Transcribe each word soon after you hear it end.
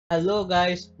Hello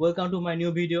guys, welcome to my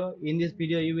new video. In this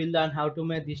video you will learn how to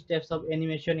make these types of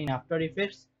animation in After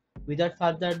Effects. Without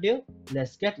further ado,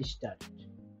 let's get started.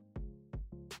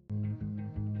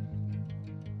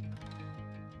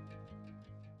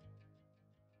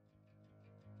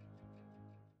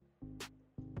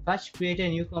 First, create a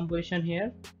new composition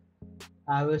here.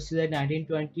 I will select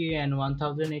 1920 and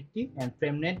 1080 and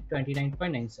frame rate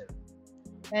 29.97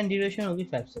 and duration will be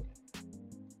 5 seconds.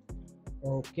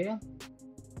 Okay,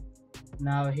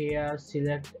 now here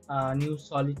select a new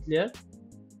solid layer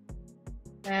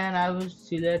and I will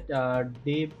select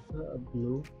deep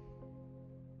blue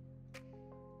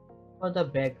for the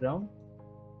background.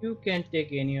 You can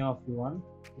take any of you want,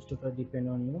 it's totally depend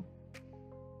on you.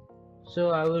 So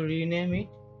I will rename it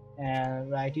and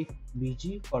write it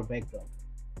BG for background.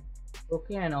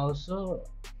 Okay, and also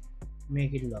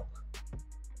make it lock.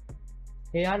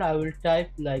 Here I will type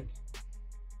like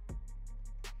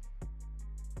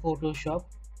Photoshop.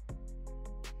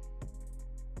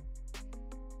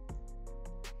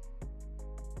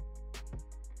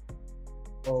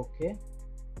 Okay,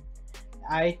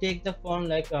 I take the font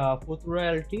like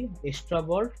Futurality extra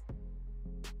bold.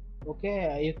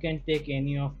 Okay, you can take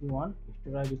any of you want,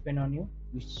 it will depend on you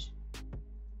which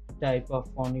type of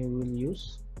font you will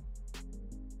use.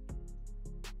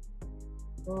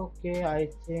 Okay, I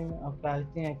think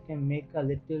I can make a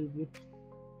little bit.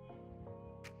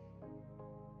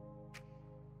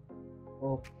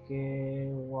 Okay,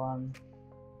 one.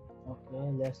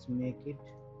 Okay, let's make it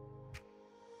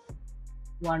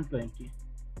 120.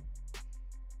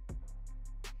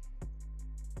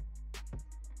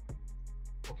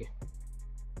 Okay,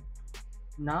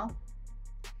 now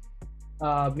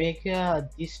make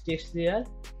this text layer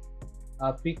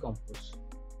pre-compose.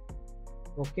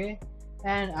 Okay,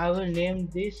 and I will name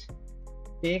this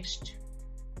text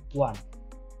 1.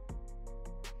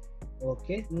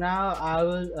 Okay, now I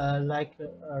will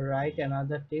write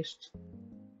another text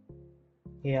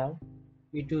here.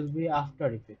 It will be After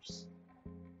Effects.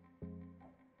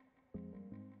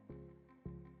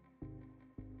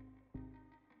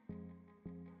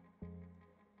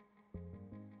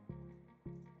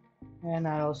 And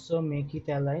I also make it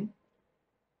align.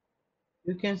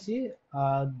 You can see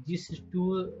these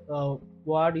two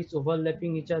word is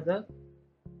overlapping each other,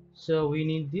 so we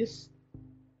need this.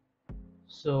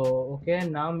 So okay,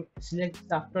 now select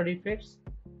After Effects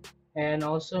and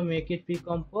also make it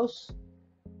pre-compose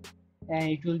and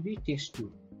it will be text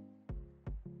 2.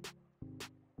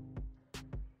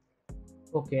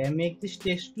 Okay, I make this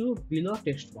text 2 below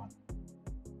text 1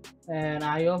 and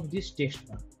eye of this text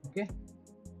 1. Okay,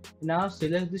 now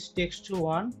select this text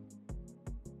 1.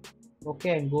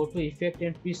 Okay, and go to Effect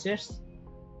and Presets,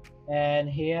 and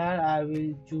here I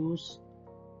will choose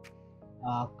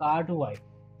card wipe,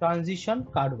 transition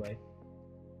card wipe.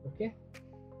 Okay,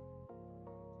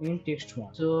 in text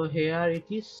 1. So here it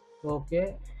is.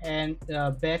 Okay, and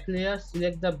back layer,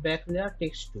 select the back layer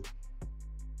text 2.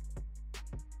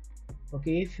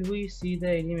 Okay, if we see the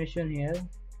animation here,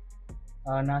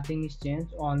 nothing is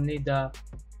changed, only the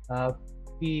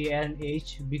P and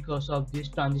H because of this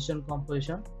transition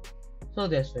composition. So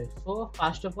that's why. So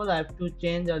first of all I have to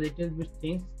change a little bit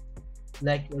things,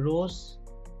 like rows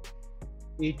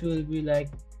it will be like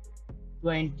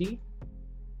 20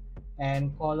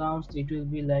 and columns it will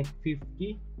be like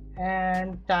 50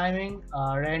 and timing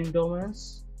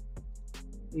randomness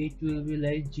it will be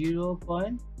like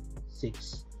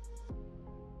 0.6.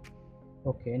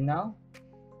 Okay, now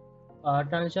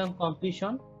transition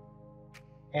completion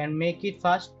and make it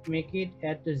fast, make it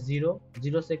at 0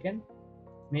 second.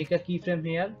 Make a keyframe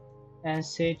here and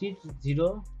set it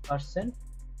 0%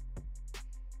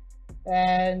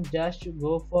 and just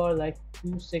go for like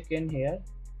 2 seconds here.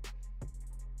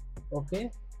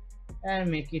 Okay, and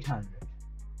make it 100.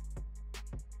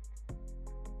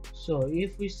 So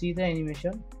if we see the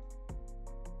animation,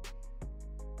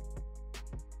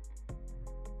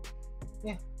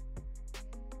 yeah,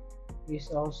 it's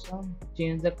awesome.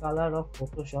 Change the color of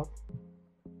Photoshop.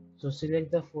 So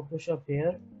select the Photoshop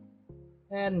here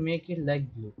and make it like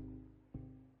blue.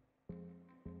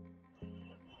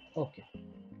 Okay,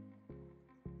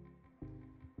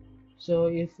 so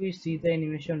if we see the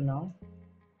animation now,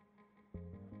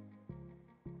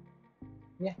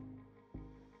 yeah,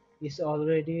 it's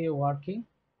already working.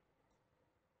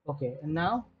 Okay,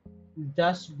 now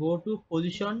just go to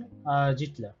position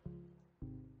Jitla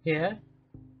here,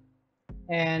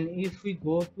 and if we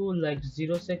go to like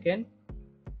 0 second,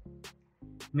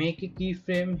 make a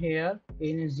keyframe here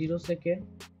in 0 second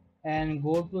and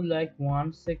go to like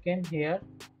 1 second here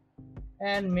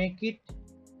and make it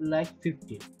like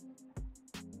 15.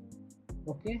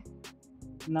 Okay,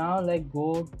 Now like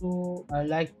go to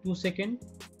like 2 seconds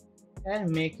and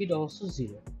make it also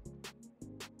 0.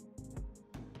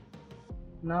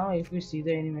 Now if we see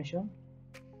the animation,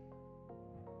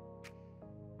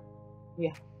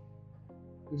 yeah,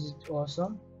 this is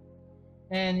awesome.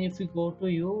 And if we go to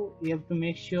you have to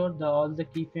make sure the all the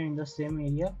keyframe in the same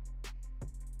area.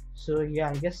 So yeah,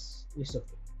 I guess it's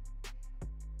okay.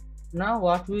 Now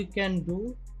what we can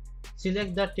do,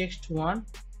 select the text one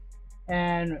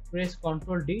and press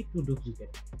Ctrl D to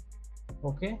duplicate.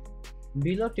 Okay,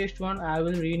 below text one I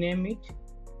will rename it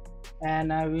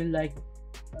and I will like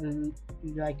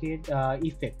it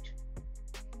effect.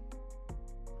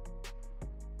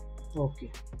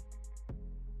 Okay,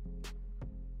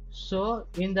 so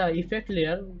in the effect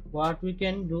layer what we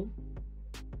can do,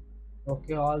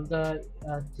 okay, all the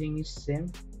thing is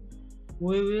same.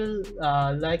 We will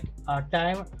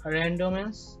time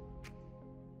randomness,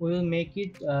 we will make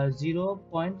it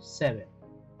 0.7.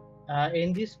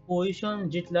 In this position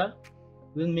jitter,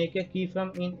 we'll make a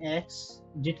keyframe in X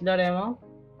jitter amount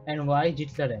and Y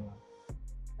jitter amount,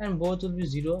 and both will be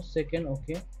 0 second.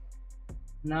 Okay,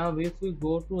 now if we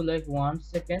go to like 1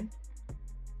 second,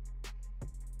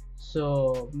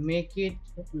 so make it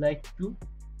like 2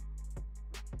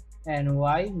 and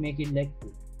Y make it like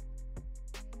 2,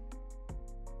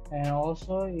 and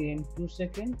also in 2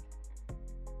 seconds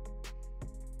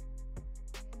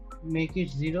make it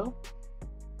 0,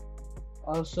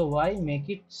 also Y make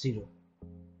it 0.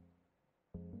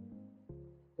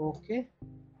 Okay,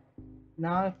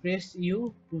 now I press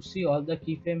U to see all the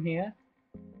keyframe here,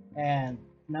 and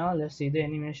now let's see the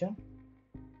animation.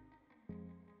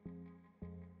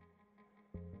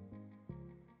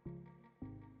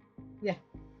 Yeah,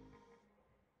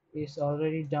 it's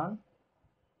already done.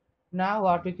 Now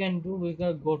what we can do, we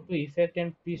can go to effect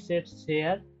and presets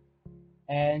here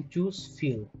and choose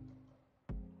fill.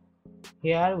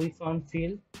 Here we found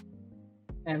fill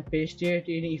and paste it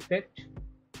in effect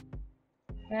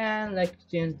and like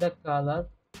change the color.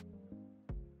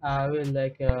 I will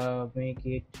make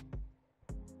it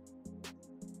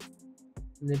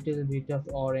little bit of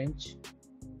orange.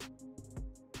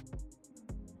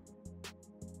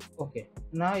 Okay,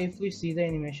 now if we see the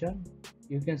animation,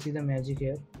 you can see the magic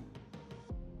here.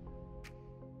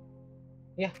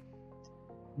 Yeah,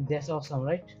 that's awesome,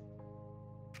 right?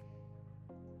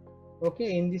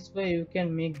 Okay, in this way you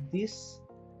can make this.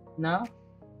 Now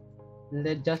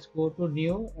let's just go to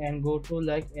new and go to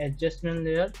like adjustment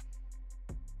layer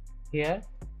here,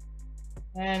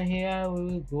 and here we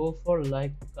will go for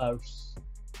like curves.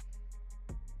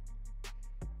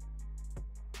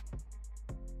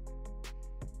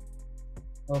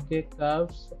 Okay,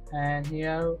 curves, and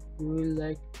here we will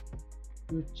like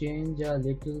to change a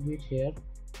little bit here.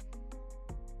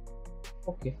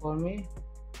 Okay, for me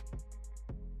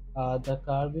the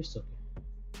curve is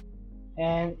okay,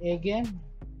 and again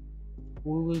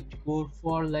we will go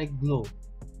for like glow.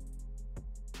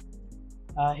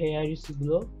 Here is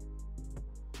glow,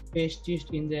 paste it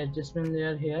in the adjustment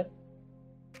layer here.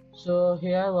 So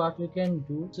here what we can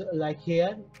do, so like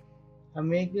here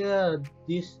make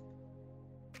this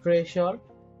threshold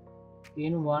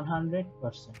in 100%.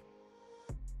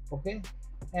 Okay,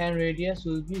 and radius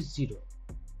will be 0.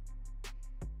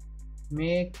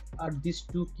 Make these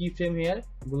two keyframe here,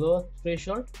 glow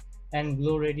threshold and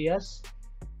glow radius,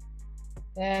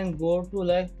 and go to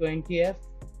like 20f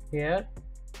here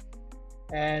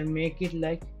and make it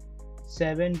like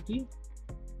 70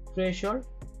 threshold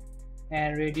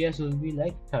and radius will be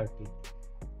like 30.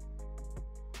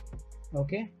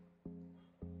 Okay,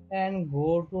 and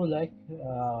go to like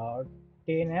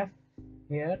 10f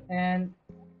here and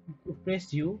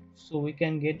press U so we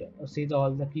can get see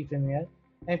all the keyframe here,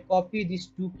 and copy these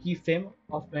two keyframe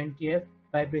of 20f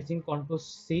by pressing Ctrl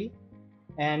C,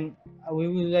 and we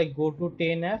will like go to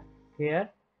 10f here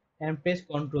and press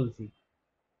Ctrl V.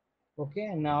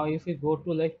 Okay, now if we go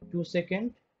to like 2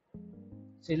 seconds,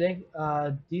 select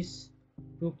this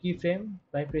two keyframe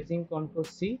by pressing Ctrl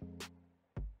C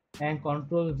and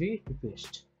Ctrl V to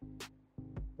paste.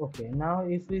 Okay, now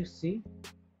if we see,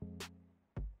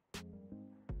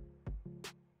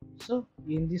 so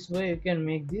in this way you can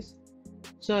make this.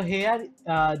 So here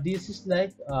this is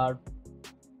like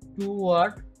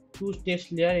two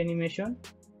text layer animation.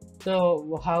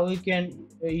 So how we can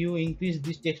you increase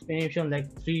this text animation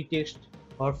like 3 text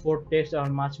or 4 text or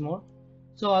much more.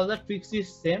 So all the tricks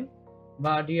is same,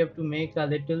 but you have to make a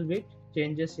little bit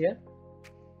changes here.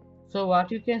 So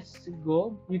what you can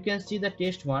go, you can see the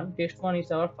text one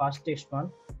is our first text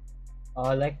one,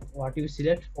 like what you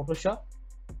select Photoshop,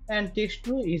 and text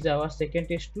 2 is our second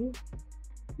text 2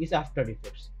 is After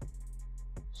Effects.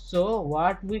 So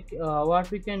what we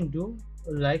can do,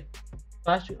 like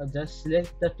first just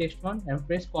select the text one and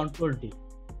press Ctrl D.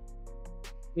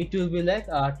 It will be like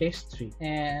text 3,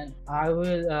 and I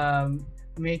will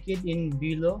make it in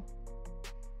below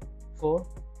 4.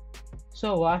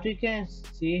 So what we can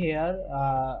see here,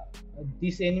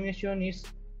 this animation is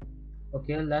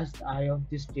okay. Last eye of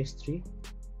this text 3,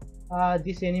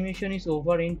 this animation is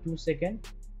over in 2 seconds.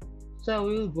 So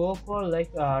we will go for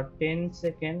like 10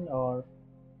 second, or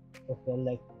okay,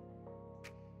 like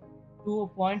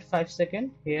 2.5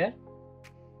 second here,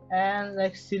 and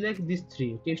like select these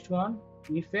 3, text 1,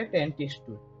 effect, and text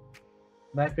 2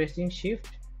 by pressing shift,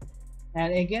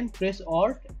 and again press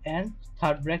alt and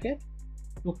third bracket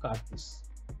to cut this.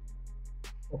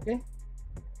 Okay,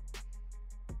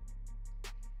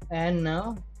 and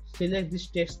now select this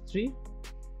text 3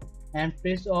 and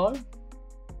press alt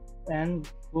and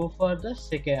go for the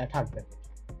third bracket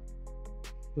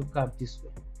to cut this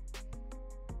way.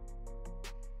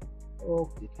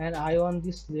 Okay, and I want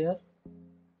this layer.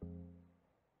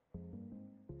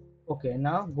 Okay,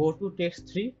 now go to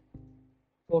text 3,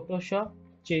 Photoshop,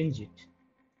 change it,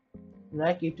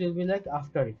 like it will be like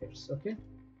After Effects. Okay,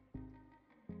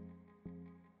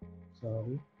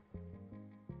 sorry,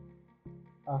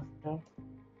 After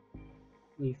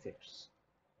Effects,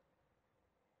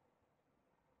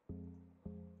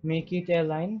 make it a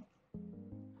line.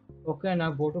 Okay,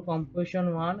 now go to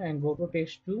composition 1 and go to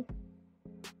text 2,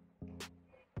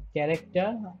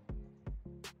 character,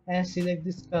 and select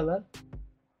this color.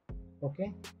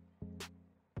 Okay,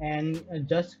 and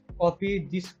just copy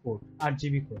this code,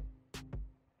 RGB code,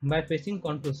 by pressing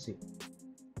Ctrl C.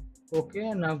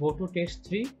 Okay, now go to text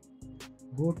 3,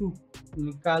 go to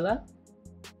color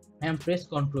and press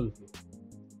Ctrl V.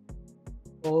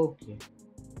 Okay,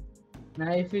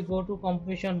 now if we go to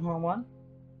composition 1,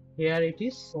 here it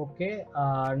is. Okay,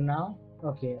 now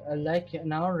okay, like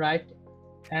now write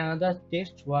another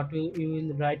text. What you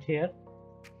will write here?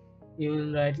 You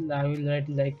will write, I will write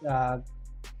like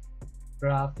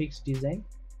graphics design.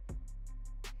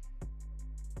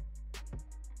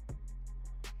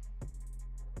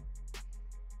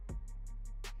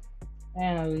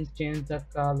 And I will change the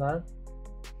color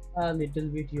a little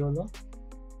bit yellow.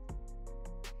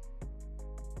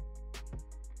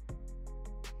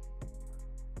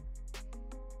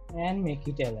 And make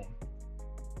it align.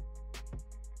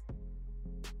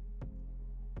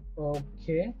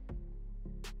 Okay,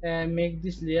 and make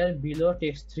this layer below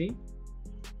text 3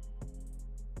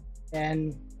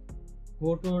 and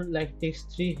go to like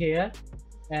text 3 here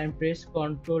and press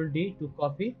Ctrl D to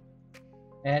copy,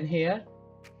 and here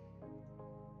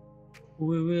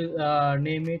we will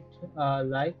name it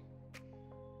like,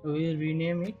 we will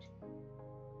rename it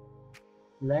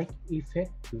like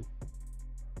effect 2.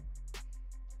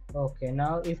 Okay,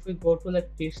 now if we go to like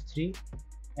text 3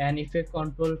 and if we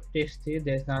control text 3,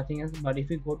 there's nothing else, but if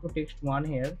we go to text 1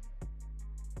 here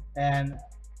and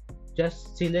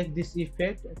just select this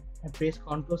effect and press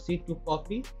Ctrl C to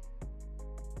copy,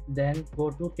 then go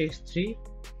to text 3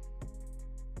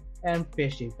 and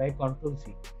paste it by Ctrl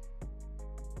V.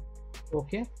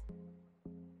 Okay,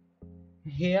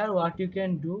 here what you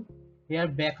can do, here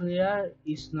back layer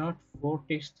is not for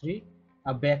text 3,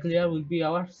 a back layer will be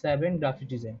our 7 graphic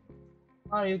design,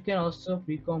 or you can also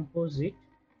pre-compose it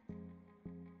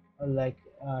like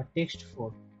text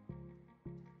 4.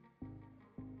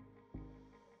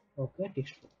 Okay,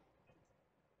 text 4,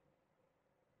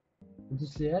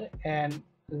 this layer, and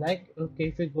like okay,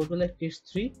 if we go to like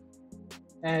text 3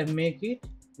 and make it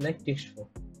like text 4.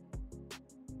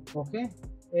 Okay,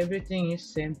 everything is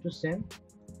same to same.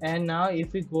 And now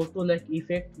if we go to like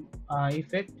effect,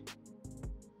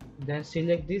 then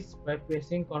select this by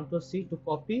pressing Ctrl C to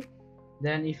copy,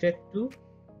 then effect 2,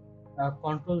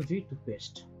 Ctrl V to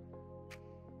paste.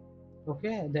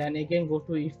 Okay, then again go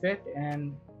to effect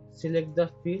and select the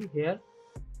fill here,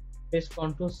 press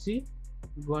Ctrl C,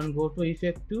 go to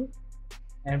effect 2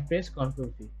 and press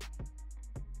Ctrl V.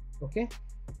 Okay,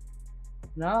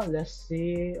 now let's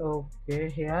see. Okay,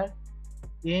 here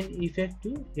in effect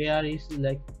 2, here is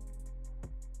like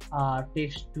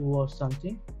text 2 or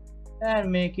something,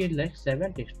 and make it like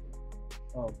 7 text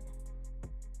 2. Okay,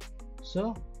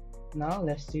 so now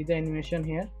let's see the animation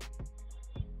here.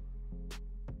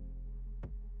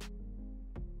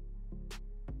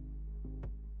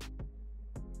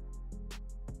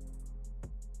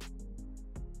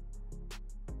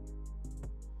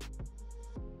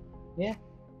 Yeah,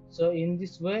 so in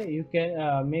this way you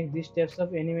can make these types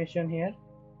of animation here.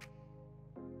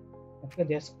 Okay,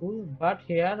 that's cool, but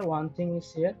here one thing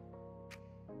is here,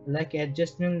 like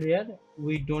adjustment layer,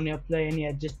 we don't apply any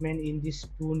adjustment in this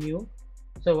 2 new.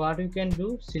 So what you can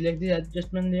do, select the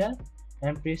adjustment layer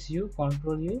and press U,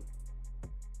 Ctrl U,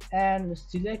 and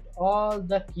select all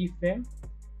the keyframe,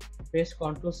 press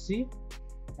Ctrl C,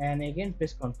 and again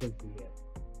press Ctrl V here.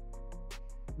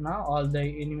 Now all the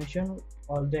animation,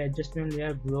 all the adjustment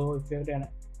layer, glow effect and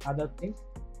other things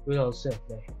will also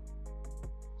apply.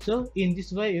 So in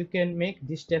this way you can make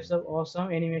these types of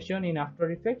awesome animation in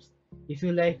After Effects. If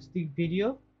you like the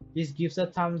video, please give a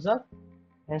thumbs up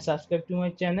and subscribe to my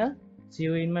channel. See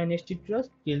you in my next tutorials.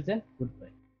 Till then,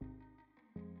 goodbye.